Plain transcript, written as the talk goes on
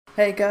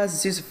Hey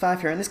guys, it's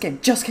Yusuf5 here, and this game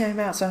just came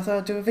out, so I thought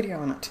I'd do a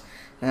video on it.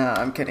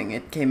 I'm kidding,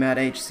 it came out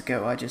ages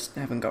ago, I just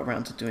haven't got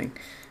around to doing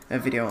a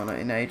video on it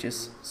in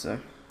ages,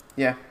 so,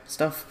 yeah,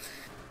 stuff.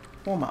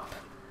 Warm up.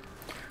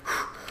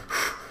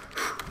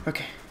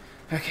 Okay,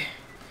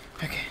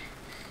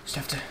 just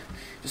have to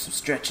do some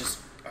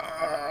stretches.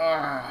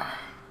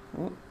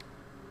 Ooh.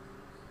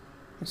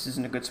 This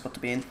isn't a good spot to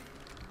be in.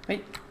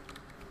 Hey.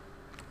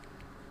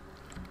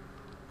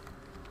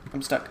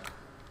 I'm stuck.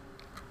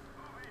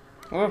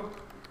 Whoa.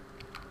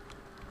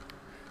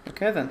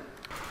 Okay then.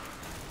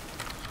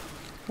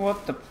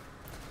 What the...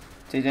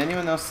 Did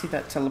anyone else see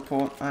that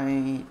teleport?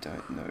 I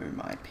don't know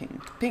my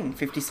ping. Ping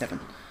 57.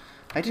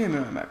 I do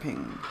know my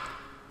ping.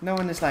 No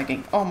one is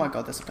lagging. Oh my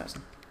god, there's a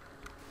person.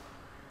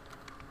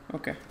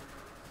 Okay.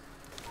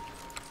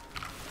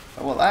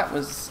 Well, that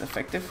was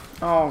effective.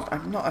 Oh,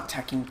 I'm not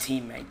attacking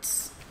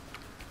teammates.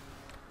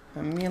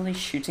 I'm merely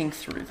shooting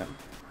through them.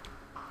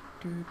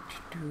 Does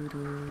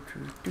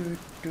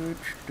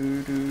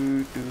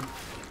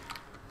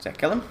that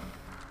kill him?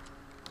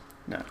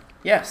 No.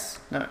 Yes.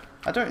 No.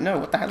 I don't know.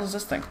 What the hell is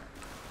this thing?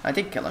 I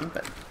did kill him,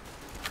 but...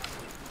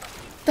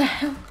 The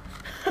hell?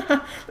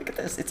 Look at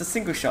this. It's a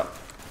single shot.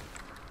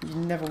 You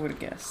never would have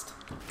guessed.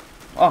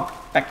 Oh,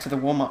 back to the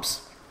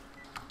warm-ups.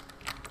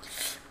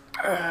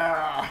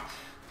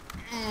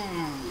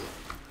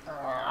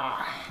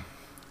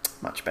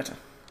 Much better.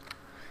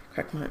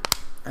 Crack my...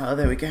 Oh,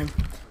 there we go.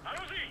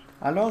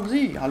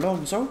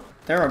 Alonso.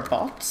 There are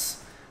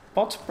bots.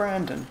 Bot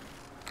Brandon.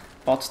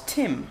 Bot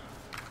Tim.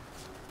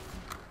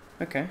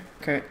 Okay.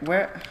 Okay,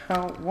 where,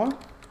 how,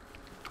 what?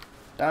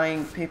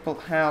 Dying people,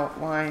 how,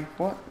 why,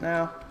 what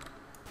now?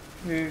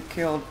 Who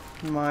killed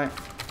my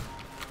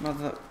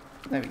mother?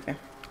 There we go.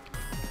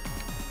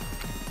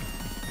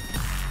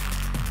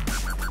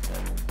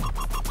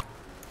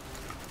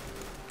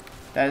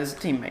 That is a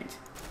teammate.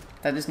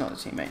 That is not a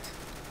teammate.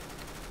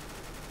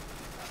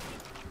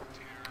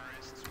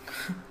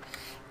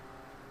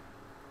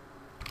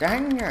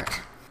 Dang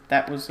it!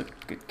 That was a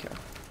good kill.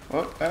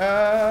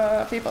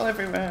 Oh, people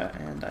everywhere,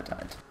 and I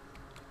died.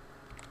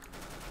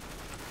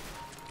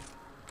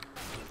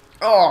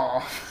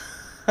 Oh!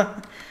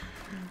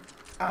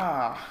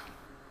 Ah.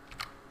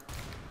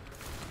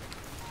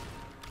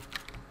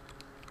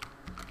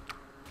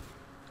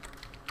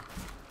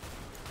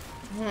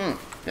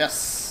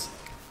 Yes.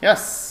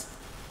 Yes.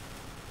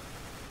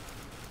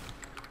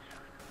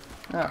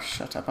 Oh,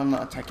 shut up. I'm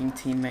not attacking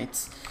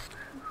teammates.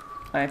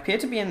 I appear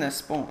to be in their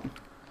spawn.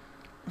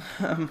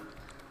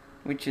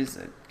 Which is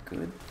a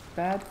good,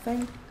 bad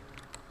thing?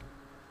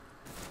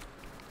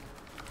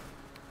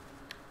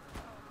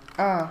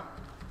 Ah.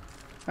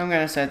 I'm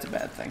gonna say it's a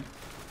bad thing.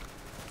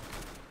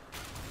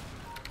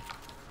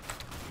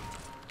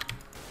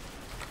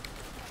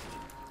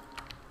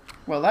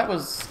 Well, that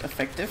was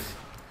effective.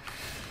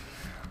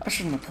 I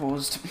shouldn't have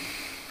paused.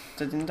 I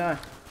didn't die.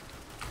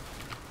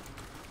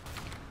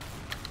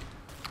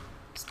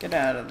 Let's get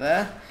out of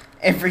there.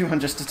 Everyone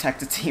just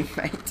attacked a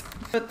teammate.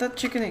 But that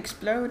chicken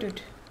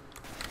exploded.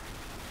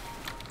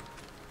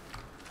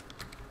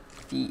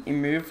 The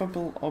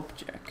immovable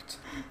object.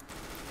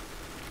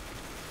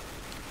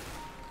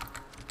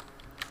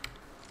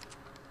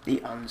 The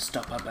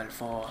unstoppable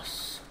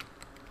force.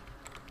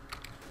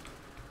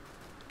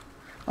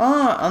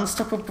 Ah,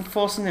 unstoppable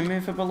force and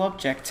immovable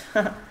object.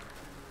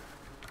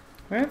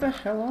 Where the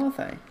hell are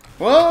they?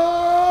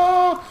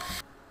 Whoa!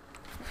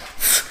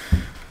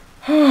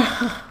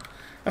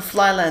 A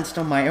fly landed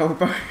on my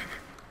elbow.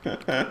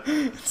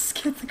 It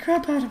scared the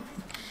crap out of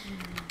me.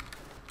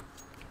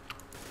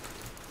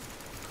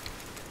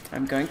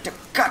 I'm going to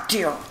cut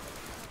you!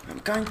 I'm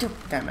going to...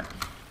 Damn it.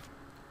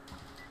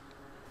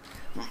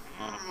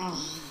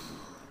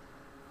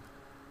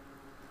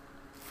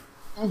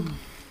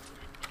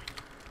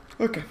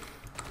 Okay.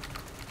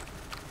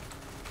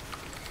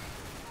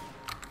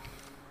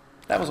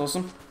 That was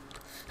awesome.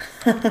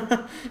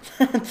 That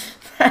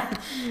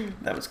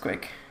was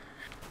quick.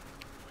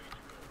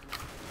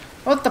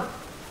 What the...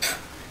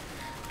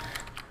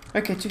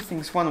 Okay, two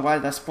things. One, why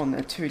did I spawn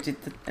there? Two,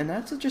 did the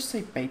announcer just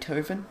say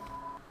Beethoven?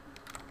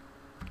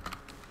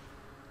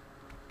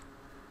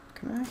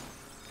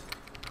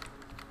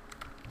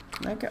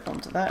 Can I get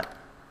onto that?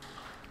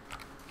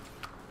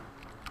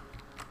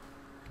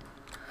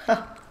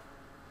 Ha!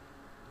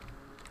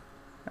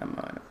 I'm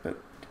on a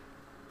boat.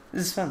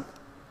 This is fun.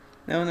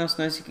 No one else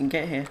knows you can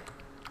get here.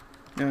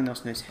 No one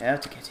else knows how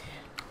to get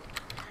here.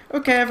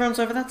 Okay, everyone's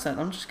over that side.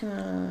 I'm just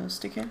gonna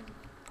stick here.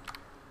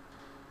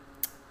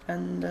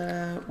 And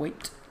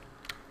wait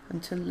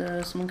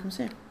until someone comes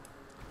here.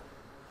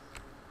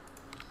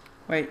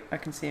 Wait, I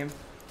can see him.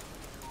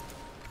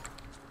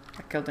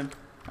 I killed him.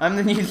 I'm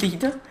the new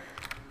leader?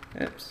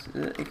 Oops.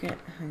 Okay,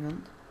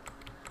 hang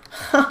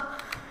on.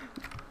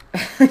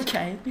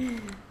 Okay.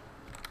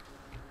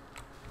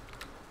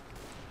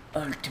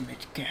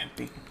 Ultimate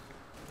camping.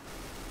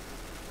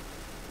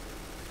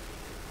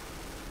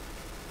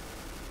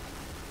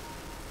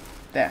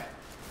 There.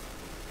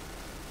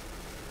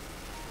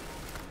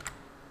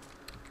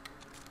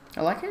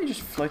 I like how you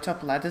just float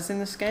up ladders in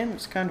this game.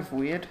 It's kind of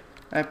weird.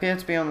 I appear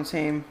to be on the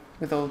team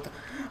with all the...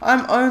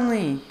 I'm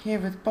only here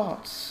with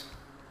bots.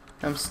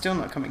 I'm still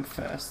not coming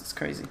first, it's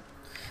crazy.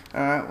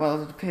 Alright,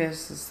 well it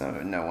appears as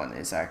though no one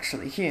is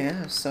actually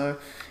here, so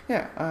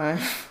yeah, I'm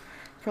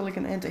probably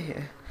gonna end it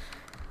here.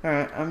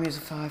 Alright, I'm User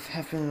 5,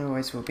 have been and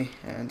always will be,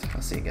 and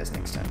I'll see you guys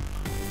next time.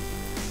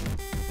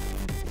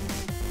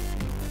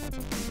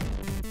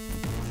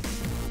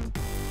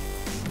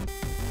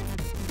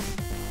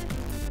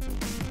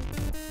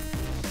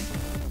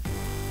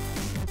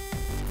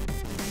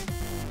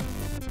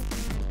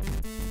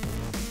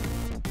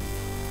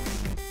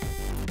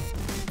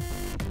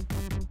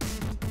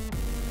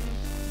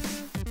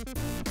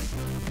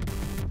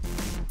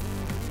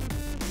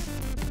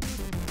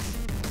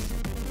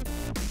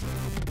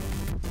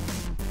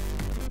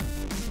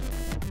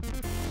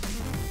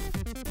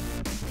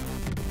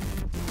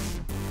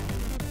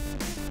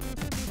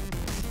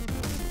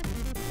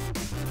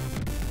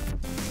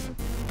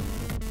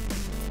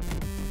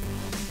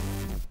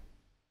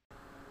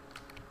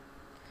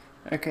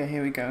 Okay,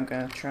 here we go. I'm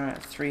gonna try a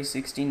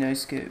 360 no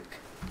scoop.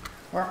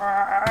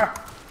 I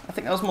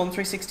think that was more than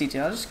 360.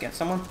 Did I just get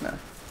someone? No.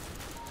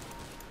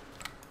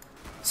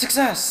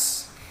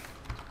 Success!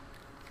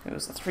 It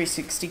was a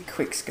 360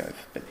 quick scope,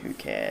 but who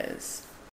cares?